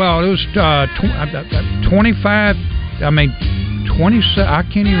 Yeah, well, it was 25. I mean, 27. I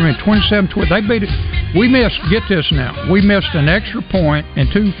can't even remember. 27-20. They beat it. We missed. Get this now. We missed an extra point and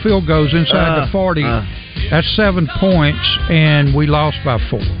 2 field goals inside the 40. That's 7 points, and we lost by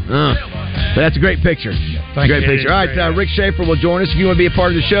 4. But that's a great picture. Great picture. All right, Rick Schaefer will join us. If you want to be a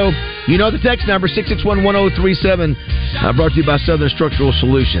part of the show, you know the text number, 661-1037, brought to you by Southern Structural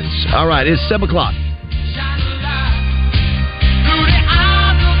Solutions. All right, it's 7 o'clock.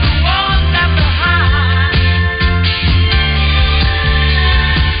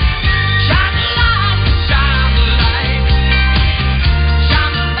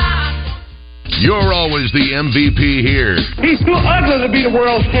 You're always the MVP here. He's too ugly to be the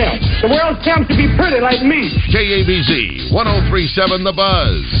world champ. The world champ should be pretty like me. KABZ 103.7 The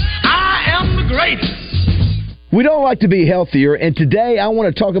Buzz. I am the greatest. We'd all like to be healthier, and today I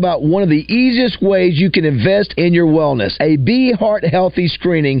want to talk about one of the easiest ways you can invest in your wellness, a Be Heart Healthy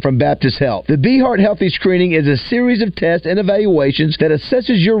screening from Baptist Health. The Be Heart Healthy screening is a series of tests and evaluations that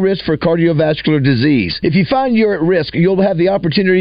assesses your risk for cardiovascular disease. If you find you're at risk, you'll have the opportunity